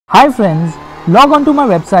Hi friends, log on to my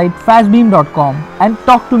website fastbeam.com and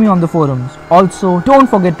talk to me on the forums. Also, don't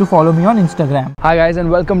forget to follow me on Instagram. Hi guys,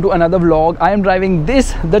 and welcome to another vlog. I am driving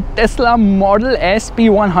the Tesla Model S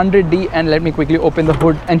P100D, and let me quickly open the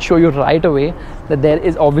hood and show you right away that there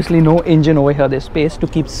is obviously no engine over here. There's space to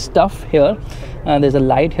keep stuff here. There's a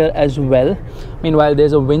light here as well. Meanwhile,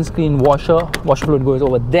 there's a windscreen washer fluid goes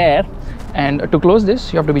over there. And to close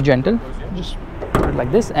this, you have to be gentle. Just put it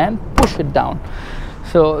like this and push it down.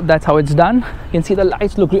 So that's how it's done. You can see the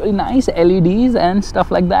lights look really nice, LEDs and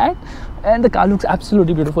stuff like that, and the car looks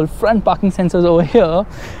absolutely beautiful. Front parking sensors over here,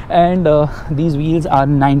 and these wheels are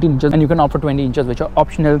 19 inches and you can opt for 20 inches, which are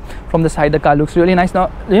optional. From the side, the car looks really nice.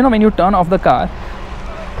 Now, you know, when you turn off the car,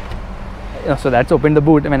 so that's opened the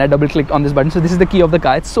boot when I double clicked on this button. So this is the key of the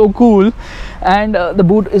car. It's so cool. And the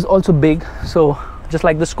boot is also big, so just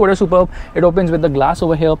like the Skoda Superb, it opens with the glass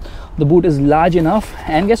over here. The boot is large enough,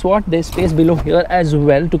 and guess what, there's space below here as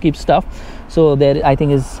well to keep stuff. So there, I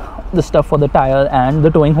think, is the stuff for the tire and the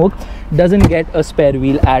towing hook. Doesn't get a spare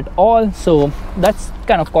wheel at all, so that's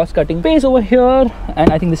kind of cost cutting. Space over here, and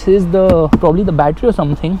I think this is probably the battery or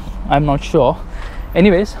something, I'm not sure.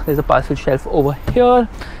 Anyways, there's a parcel shelf over here,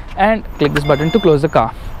 and click this button to close the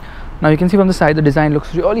car. Now you can see from the side, the design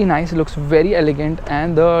looks really nice. It looks very elegant,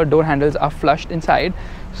 and the door handles are flushed inside.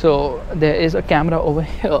 So there is a camera over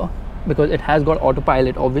here because it has got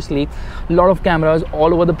autopilot. Obviously, a lot of cameras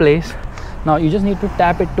all over the place. Now you just need to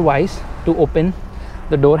tap it twice to open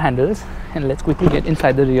the door handles. And let's quickly get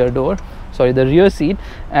inside the rear seat,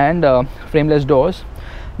 and frameless doors.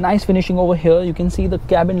 Nice finishing over here. You can see the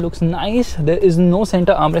cabin looks nice. There is no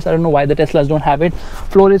center armrest. I don't know why the Teslas don't have it.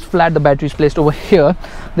 Floor is flat. The battery is placed over here.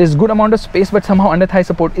 There's good amount of space, but somehow under thigh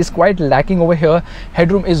support is quite lacking over here.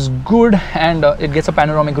 Headroom is good, and it gets a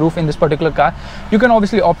panoramic roof in this particular car. You can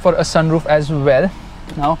obviously opt for a sunroof as well.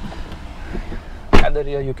 Now at the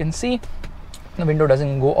rear, you can see the window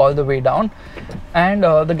doesn't go all the way down, and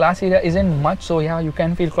the glass area isn't much, so yeah, you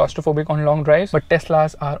can feel claustrophobic on long drives, but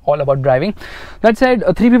Teslas are all about driving. That said,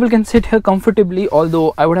 3 people can sit here comfortably,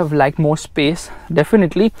 although I would have liked more space,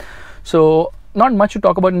 definitely. So not much to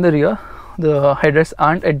talk about in the rear. The headrests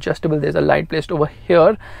aren't adjustable. There's a light placed over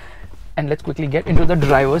here, and let's quickly get into the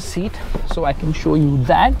driver's seat so I can show you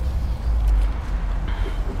that.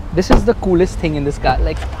 This is the coolest thing in this car.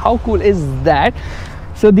 Like, how cool is that?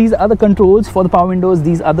 So these are the controls for the power windows.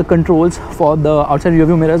 These are the controls for the outside rear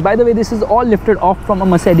view mirrors. By the way, this is all lifted off from a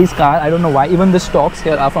Mercedes car. I don't know why. Even the stocks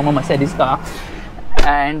here are from a Mercedes car.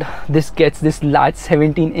 And this gets this large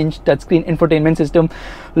 17-inch touchscreen infotainment system.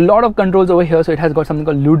 A lot of controls over here. So it has got something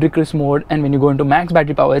called Ludicrous mode, and when you go into max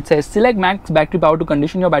battery power, it says select max battery power to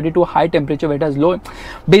condition your battery to a high temperature where it has low.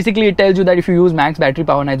 Basically, it tells you that if you use max battery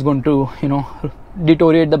power, now it's going to, you know,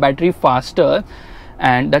 deteriorate the battery faster.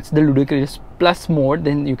 And that's the Ludicrous Plus mode.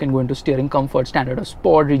 Then you can go into steering comfort, standard or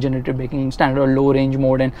sport, regenerative braking, standard or low range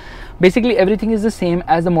mode, and basically everything is the same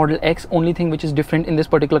as the Model X. Only thing which is different in this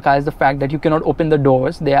particular car is the fact that you cannot open the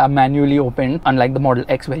doors. They are manually opened, unlike the Model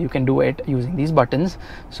X where you can do it using these buttons.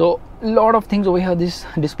 So a lot of things over here. This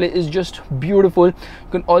display is just beautiful. You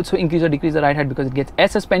can also increase or decrease the ride height because it gets air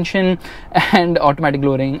suspension and automatic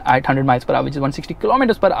lowering at 100 miles per hour, which is 160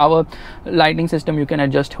 kilometers per hour. Lighting system you can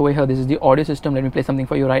adjust over here. This is the audio system. Let me play something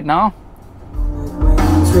for you right now.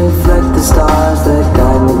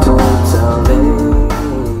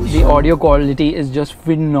 The audio quality is just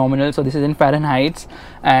phenomenal. So this is in Fahrenheit,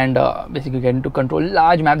 and basically you get into control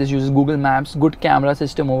large map. This uses Google Maps. Good camera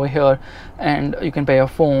system over here, and you can pair your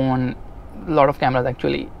phone. A lot of cameras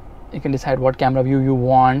actually. You can decide what camera view you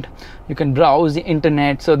want. You can browse the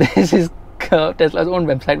internet. So this is Tesla's own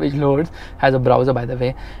website, which loads, has a browser, by the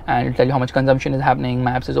way, and it'll tell you how much consumption is happening.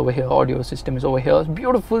 Maps is over here, audio system is over here.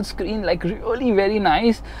 Beautiful screen, like really very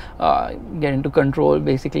nice. Get into control.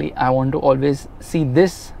 Basically, I want to always see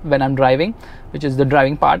this when I'm driving, which is the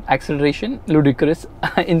driving part. Acceleration, ludicrous,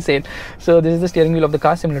 insane. So this is the steering wheel of the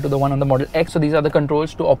car, similar to the one on the Model X. So these are the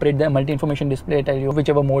controls to operate the multi-information display. Tell you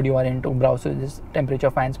whichever mode you are into, browsers,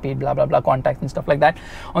 temperature, fan speed, blah blah blah, contacts and stuff like that.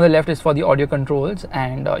 On the left is for the audio controls,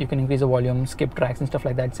 and you can increase the volume, skip tracks and stuff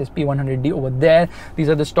like that. It says P100D over there. These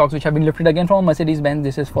are the stocks which have been lifted again from a Mercedes-Benz.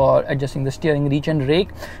 This is for adjusting the steering reach and rake,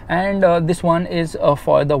 and this one is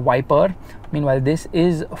for the wiper. Meanwhile, this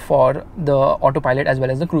is for the autopilot as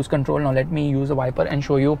well as the cruise control. Now let me use a wiper and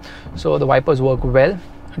show you. So the wipers work well.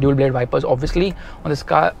 Dual blade wipers, obviously. On this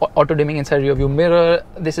car, auto dimming inside rear view mirror.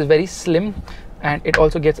 This is very slim, and it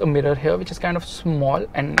also gets a mirror here which is kind of small,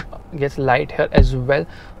 and gets light here as well.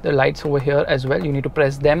 The lights over here as well, you need to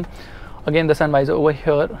press them. Again, the sun visor over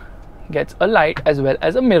here. gets a light as well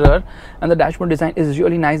as a mirror, and the dashboard design is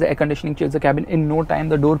really nice. The air conditioning chills the cabin in no time.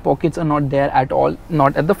 The door pockets are not there at all,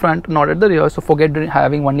 not at the front, not at the rear, so forget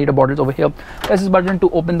having 1 liter bottles over here. Press this button to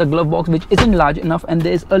open the glove box, which isn't large enough, and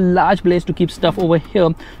there's a large place to keep stuff over here.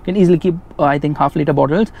 You can easily keep I think ½ liter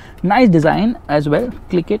bottles. Nice design as well.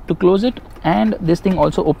 Click it to close it, and this thing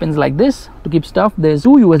also opens like this to keep stuff. There's 2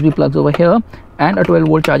 USB plugs over here and a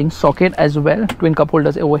 12-volt charging socket as well. Twin cup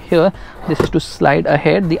holders over here. This is to slide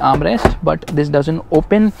ahead the armrest, but this doesn't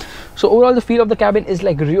open. So overall the feel of the cabin is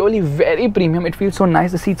like really very premium. It feels so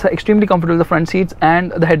nice. The seats are extremely comfortable, the front seats,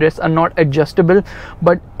 and the headrests are not adjustable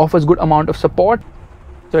but offers good amount of support,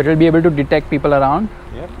 so it will be able to detect people around.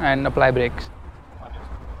 Yep. And apply brakes.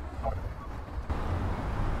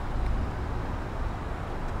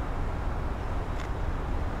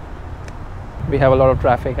 We have a lot of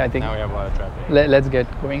traffic, I think. Now we have a lot of traffic. Let's get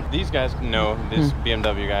going. These guys know, this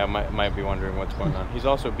BMW guy might be wondering what's going on. He's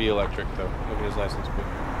also B electric though. Look at his license plate.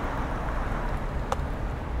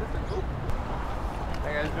 How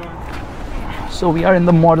you guys doing? So we are in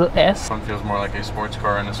the Model S. This one feels more like a sports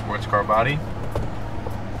car and a sports car body.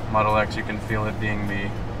 Model X, you can feel it being the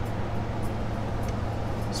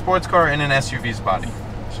sports car in an SUV's body.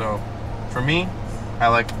 So for me, I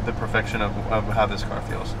like the perfection of how this car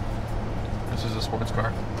feels. This is a sports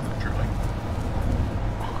car, truly.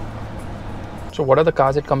 So what are the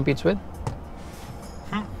cars it competes with?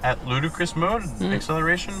 At ludicrous mode,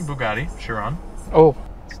 acceleration, Bugatti Chiron. Oh,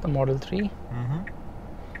 it's the Model 3.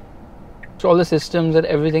 So all the systems and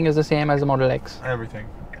everything is the same as the Model X? Everything,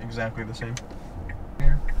 exactly the same.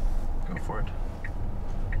 Here, go for it.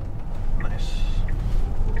 Nice.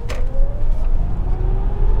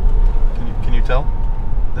 Can you tell?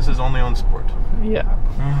 This is only on sport. Yeah.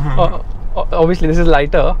 Obviously this is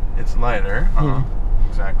lighter. It's lighter.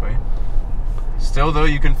 Exactly. Still though,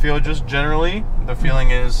 you can feel just generally the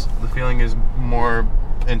feeling is more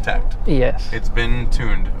intact. Yes. It's been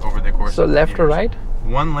tuned over the course. So of left or right?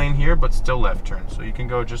 One lane here, but still left turn. So you can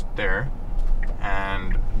go just there,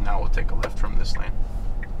 and now we'll take a left from this lane.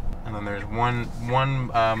 And then there's one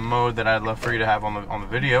mode that I'd love for you to have on the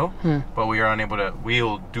video, but we are unable to.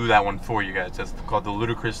 We'll do that one for you guys. That's called the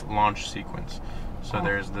Ludicrous launch sequence. So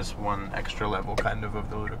there's this one extra level kind of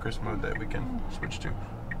the Ludicrous mode that we can switch to.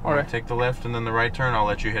 All right. Take the left and then the right turn. I'll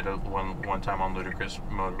let you hit it one time on Ludicrous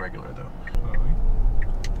mode regular though.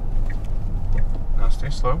 Now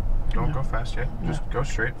stay slow. Don't go fast yet. Just go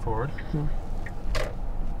straight forward.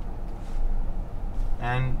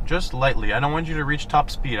 And just lightly. I don't want you to reach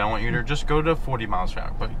top speed. I want you to just go to 40 miles per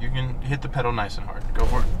hour. But you can hit the pedal nice and hard. Go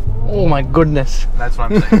for it. Oh my goodness. That's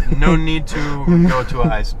what I'm saying. No need to go to a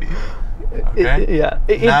high speed. Okay?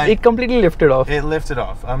 It completely lifted off. It lifted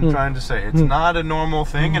off. I'm trying to say it's not a normal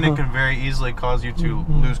thing, and it can very easily cause you to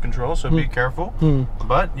lose control. So be careful.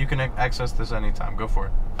 But you can access this anytime. Go for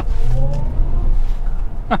it.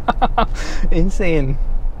 Insane.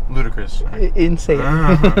 Ludicrous. Insane.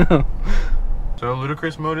 So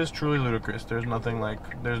ludicrous mode is truly ludicrous. There's nothing like.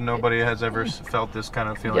 There's nobody has ever felt this kind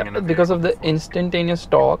of feeling in a because of the before. Instantaneous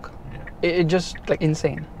torque. It just like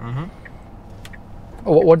insane.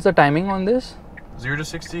 What's the timing on this? 0 to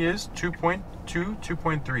 60 is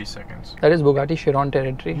 2.3 seconds. That is Bugatti Chiron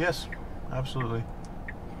territory. Yes, absolutely.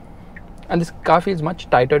 And this car feels much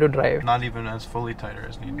tighter to drive. Not even as fully tighter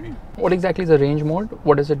as need be. What exactly is the range mode?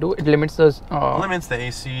 What does it do? It limits the limits the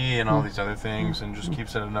AC and all these other things, and just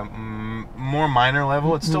keeps it at a more minor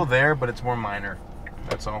level. It's still there, but it's more minor.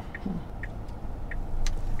 That's all.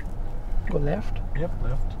 Go left. Yep,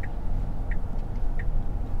 left.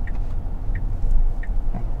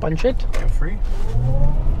 Punch it. Feel free.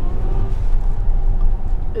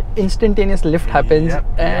 Instantaneous lift happens,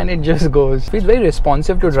 and it just goes. It's very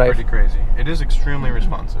responsive to drive. Pretty crazy. It is extremely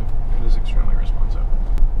responsive. It is extremely responsive.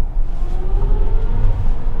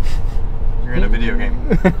 You're in a video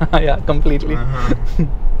game. Yeah, completely.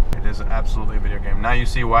 It is absolutely a video game. Now you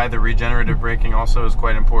see why the regenerative braking also is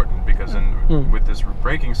quite important, because with this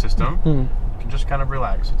braking system, you can just kind of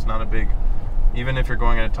relax. It's not a big. Even if you're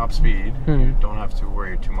going at a top speed, you don't have to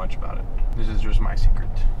worry too much about it. This is just my secret.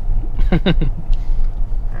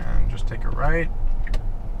 And just take a right,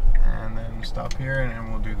 and then stop here, and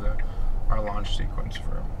we'll do our launch sequence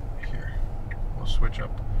from here. We'll switch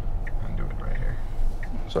up and do it right here.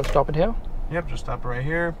 So stop it here? Yep, just stop it right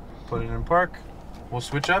here, put it in park. We'll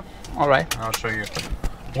switch up. All right. And I'll show you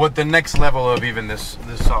what the next level of even this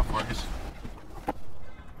software is.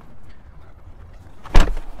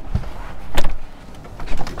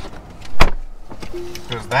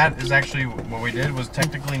 Because that is actually what we did was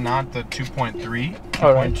technically not the 2.3,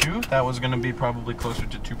 2.2. That was going to be probably closer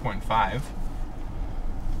to 2.5.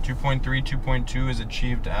 2.3, 2.2 is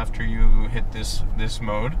achieved after you hit this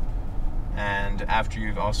mode, and after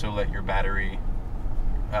you've also let your battery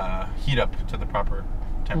heat up to the proper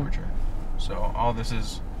temperature. So all this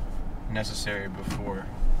is necessary before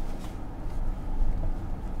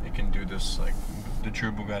it can do this, like the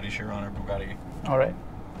true Bugatti Chiron or Bugatti. All right.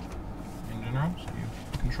 In general, so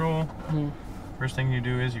you control. First thing you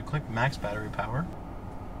do is you click max battery power.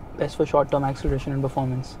 That's for short-term acceleration and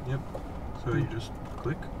performance. Yep. So you just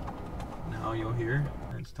click. Now you'll hear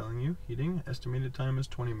it's telling you heating. Estimated time is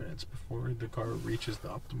 20 minutes before the car reaches the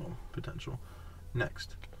optimal potential.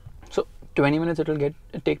 Next. So 20 minutes it'll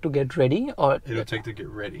take to get ready, or It'll take to get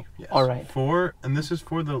ready. Yes. All right. And this is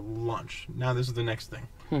for the launch. Now this is the next thing.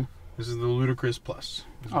 This is the Ludicrous Plus.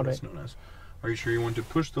 Is what it's known as. Are you sure you want to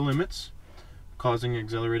push the limits, causing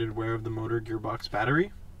accelerated wear of the motor, gearbox,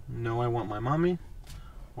 battery? No, I want my mommy.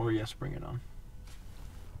 Or yes, bring it on.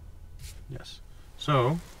 Yes.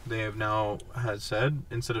 So they have now said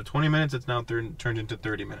instead of 20 minutes, it's now turned into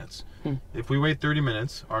 30 minutes. If we wait 30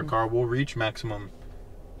 minutes, our car will reach maximum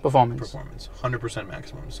performance, 100%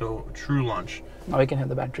 maximum. So true launch. Now we can hear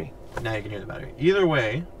the battery. Now you can hear the battery. Either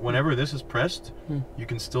way, whenever this is pressed, you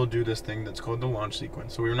can still do this thing that's called the launch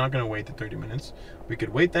sequence. So we're not going to wait the 30 minutes. We could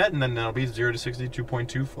wait that, and then that'll be 0 to 60,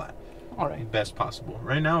 2.2 flat. All right. Best possible.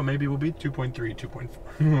 Right now, maybe will be 2.3,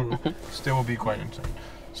 2.4. Still will be quite insane.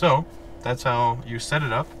 So that's how you set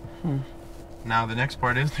it up. Now the next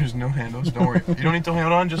part is there's no handles. Don't worry. You don't need to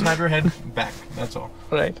hold on. Just have your head back. That's all.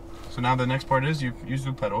 Right. So now the next part is you use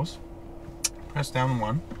the pedals. Press down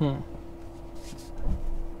one.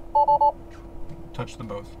 Touch the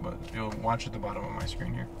both, but you'll watch at the bottom of my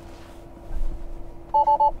screen here.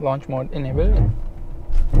 Launch mode enabled.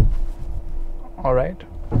 All right.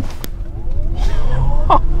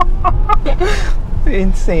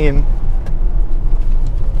 Insane.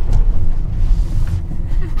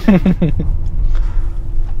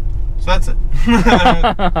 So that's it.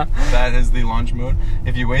 That is the launch mode.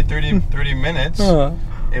 If you wait 30 minutes,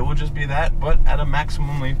 it will just be that, but at a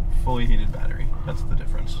maximally fully heated battery. That's the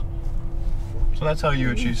difference. So that's how you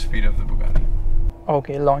achieve speed of the Bugatti.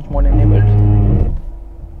 Okay, launch mode enabled.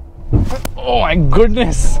 Oh my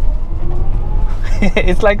goodness.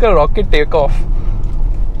 It's like a rocket takeoff.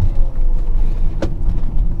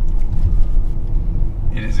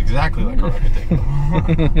 It is exactly like a rocket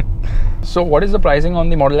takeoff. So what is the pricing on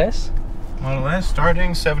the Model S? Model S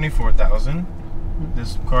starting 74,000.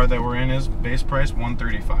 This car that we're in is base price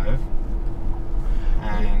 135.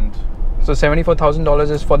 And so $74,000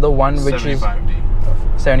 is for the one which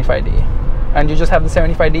 75D. is 75D. And you just have the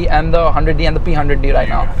 75D and the 100D and the P100D right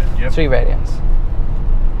now. Yep. 3 variants.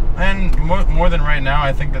 And more than right now,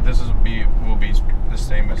 I think that this will be the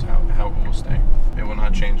same as how it will stay. It will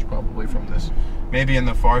not change probably from this. Maybe in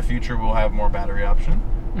the far future we'll have more battery option.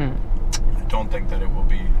 I don't think that it will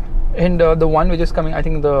be. And the one which is coming, I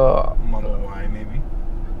think the Model Y maybe.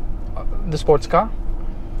 The sports car.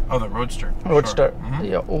 Oh, the Roadster. Roadster. Sure.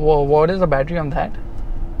 Yeah. What is the battery on that?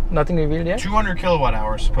 Nothing revealed yet. 200 kilowatt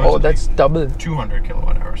hours supposedly. Oh, that's double. 200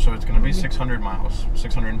 kilowatt hours. So it's going to be 600 miles,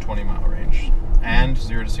 620 mile range, and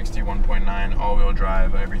 0 to 60 1.9, all-wheel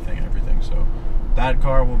drive, everything. So that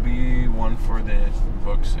car will be one for the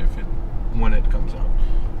books when it comes out.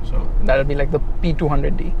 So That'll be like the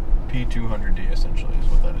P200D. P100D essentially is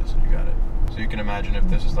what that is. You got it. So you can imagine if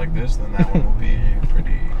this is like this, then that one will be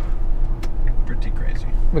pretty crazy.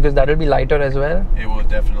 Because that'll be lighter as well. It will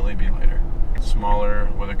definitely be lighter. Smaller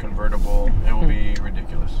with a convertible. It will be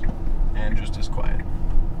ridiculous. And just as quiet.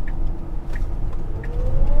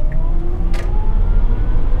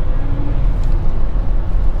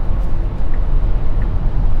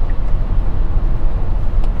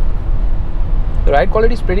 The ride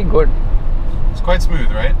quality is pretty good. It's quite smooth,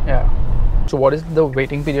 right? Yeah. So what is the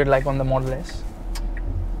waiting period like on the Model S?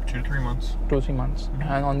 2 to 3 months. 2-3 months.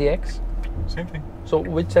 And on the X? Same thing. So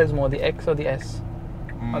which sells more, the X or the S?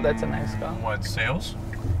 Oh, that's a nice car. What, sales?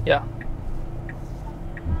 Yeah.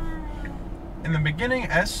 In the beginning,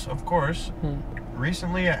 S, of course.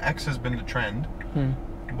 Recently, X has been the trend.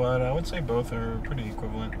 But I would say both are pretty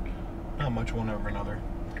equivalent. Not much one over another.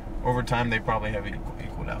 Over time, they probably have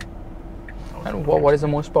equaled out. And what is the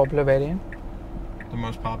most popular variant? The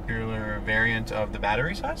most popular variant of the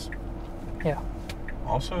battery size? Yeah.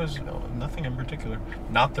 Also is nothing in particular.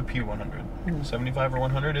 Not the P100. 75 or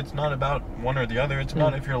 100, it's not about one or the other. It's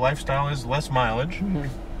about if your lifestyle is less mileage,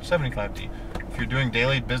 75D. If you're doing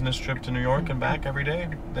daily business trip to New York and back every day,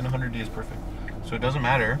 then 100D is perfect. So it doesn't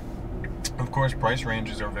matter. Of course, price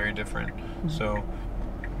ranges are very different. So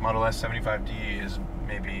Model S 75D is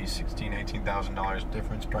maybe $16,000, $18,000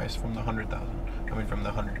 difference price from the 100,000. I mean, from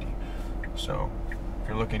the 100D. So If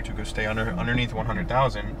you're looking to go stay underneath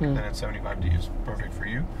 100,000, then it's 75D is perfect for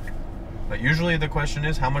you. But usually the question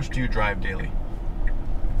is, how much do you drive daily?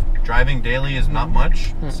 Driving daily is not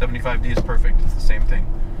much. 75D is perfect. It's the same thing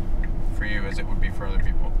for you as it would be for other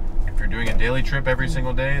people. If you're doing a daily trip every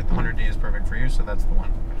single day, the 100D is perfect for you, so that's the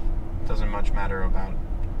one. It doesn't much matter about.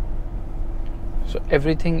 So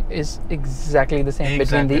everything is exactly the same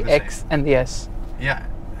between the X and the S. Yeah,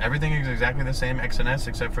 everything is exactly the same, X and S,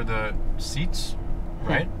 except for the seats,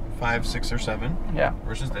 right? 5, 6, or 7. Yeah.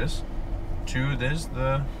 Versus this. 2, there's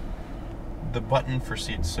the button for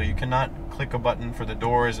seats, so you cannot click a button for the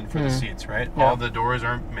doors and for the seats, right? Yeah. All the doors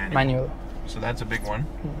are manual. So that's a big one.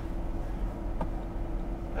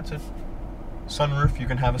 That's it. Sunroof, you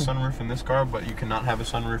can have a sunroof in this car, but you cannot have a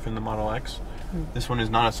sunroof in the Model X. This one is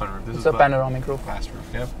not a sunroof. This is a panoramic roof. Glass roof,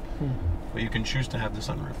 yep. But you can choose to have the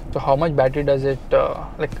sunroof. So how much battery does it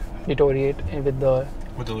like deteriorate with the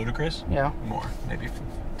Ludicrous? Yeah. More, maybe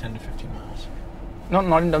 10 to 15 miles. No,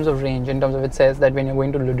 not in terms of range. In terms of, it says that when you're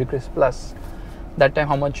going to Ludicrous Plus, that time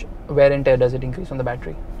how much wear and tear does it increase on the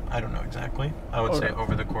battery? I don't know exactly. I would say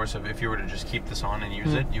over the course of, if you were to just keep this on and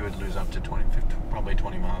use it, you would lose up to 20, 50, probably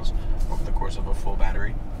 20 miles over the course of a full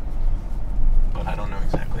battery. But I don't know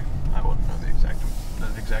exactly. I wouldn't know the exact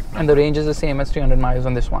number. And the range is the same as 300 miles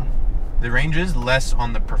on this one. The range is less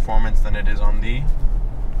on the performance than it is on the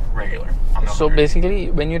regular. On the So 100.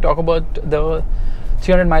 basically, when you talk about the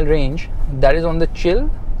 300 mile range, that is on the chill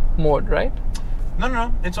mode, right?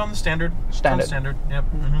 No. It's on the standard. Standard. It's on standard. Yep.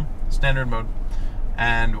 Standard mode.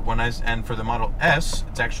 And for the Model S,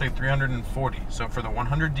 it's actually 340. So for the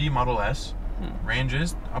 100D Model S, range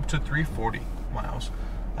is up to 340 miles.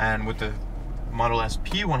 And with the Model S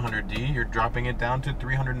P100D, you're dropping it down to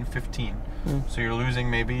 315. So you're losing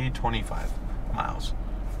maybe 25 miles,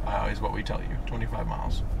 is what we tell you. 25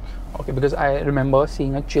 miles. Okay, because I remember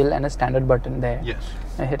seeing a chill and a standard button there. Yes.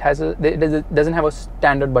 And it doesn't have a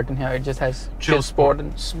standard button here. It just has chill, sport,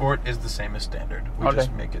 and sport is the same as standard. We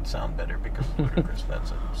just make it sound better because of Ludicrous.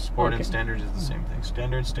 That's it. Sport and standard is the same thing.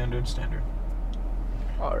 Standard.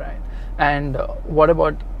 All right. And what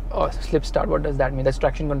about slip start? What does that mean? That's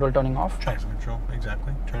traction control turning off? Traction control,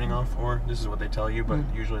 exactly. Turning off, or this is what they tell you, but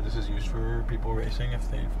usually this is used for people racing if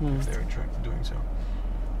they're doing so.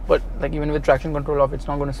 But like even with traction control off, it's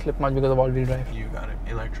not going to slip much because of all-wheel drive. You got it.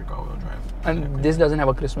 Electric all-wheel drive. And this doesn't have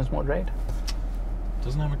a Christmas mode, right?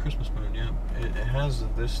 Doesn't have a Christmas mode, yeah. It has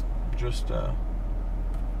this just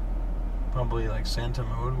probably like Santa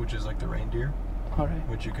mode, which is like the reindeer. All right.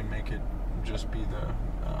 Which you can make it just be the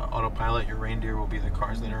autopilot. Your reindeer will be the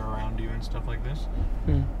cars that are around you and stuff like this.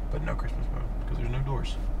 But no Christmas mode because there's no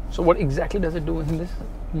doors. So what exactly does it do in this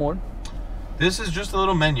mode? This is just a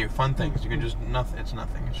little menu, fun things. You can just it's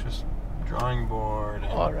nothing. It's just drawing board.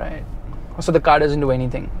 And all right. So the car doesn't do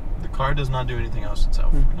anything. The car does not do anything else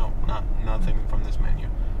itself. No, nothing from this menu.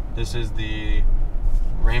 This is the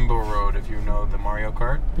Rainbow Road. If you know the Mario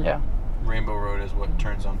Kart. Yeah. Rainbow Road is what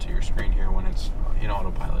turns onto your screen here when it's in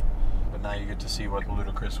autopilot. But now you get to see what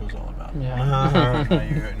Ludicrous was all about. Yeah.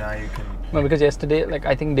 now you can. No, because yesterday, like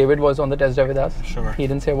I think David was on the test drive with us. Sure. He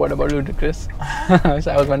didn't say a word about Ludicrous.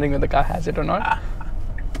 So I was wondering if the car has it or not.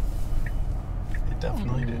 It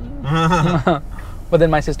definitely did. But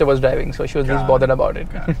then my sister was driving, so she was least bothered about it.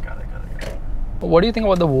 Got it. But what do you think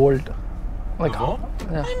about the Volt? Like, the Volt?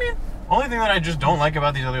 Yeah. I mean, only thing that I just don't like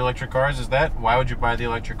about these other electric cars is that why would you buy the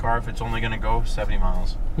electric car if it's only going to go 70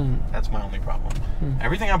 miles? That's my only problem.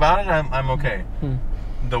 Everything about it, I'm okay.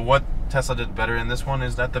 What Tesla did better in this one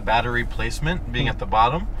is that the battery placement being at the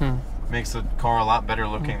bottom makes the car a lot better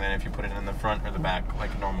looking than if you put it in the front or the back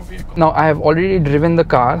like a normal vehicle. Now I have already driven the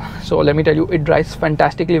car, so let me tell you, it drives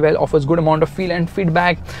fantastically well, offers good amount of feel and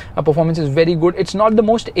feedback. Performance is very good. It's not the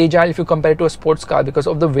most agile if you compare it to a sports car because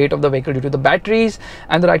of the weight of the vehicle due to the batteries,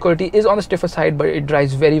 and the ride quality is on the stiffer side, but it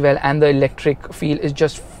drives very well and the electric feel is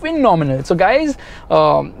just phenomenal. So guys,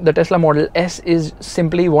 the Tesla Model S is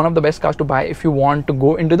simply one of the best cars to buy if you want to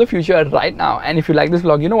go into the future right now. And if you like this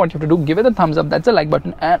vlog, you know what you have to do. Give it a thumbs up, that's a like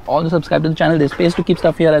button, and also subscribe to the channel. There's space to keep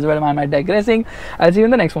stuff here as well. I might digressing. I'll see you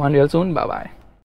in the next one real soon. Bye bye.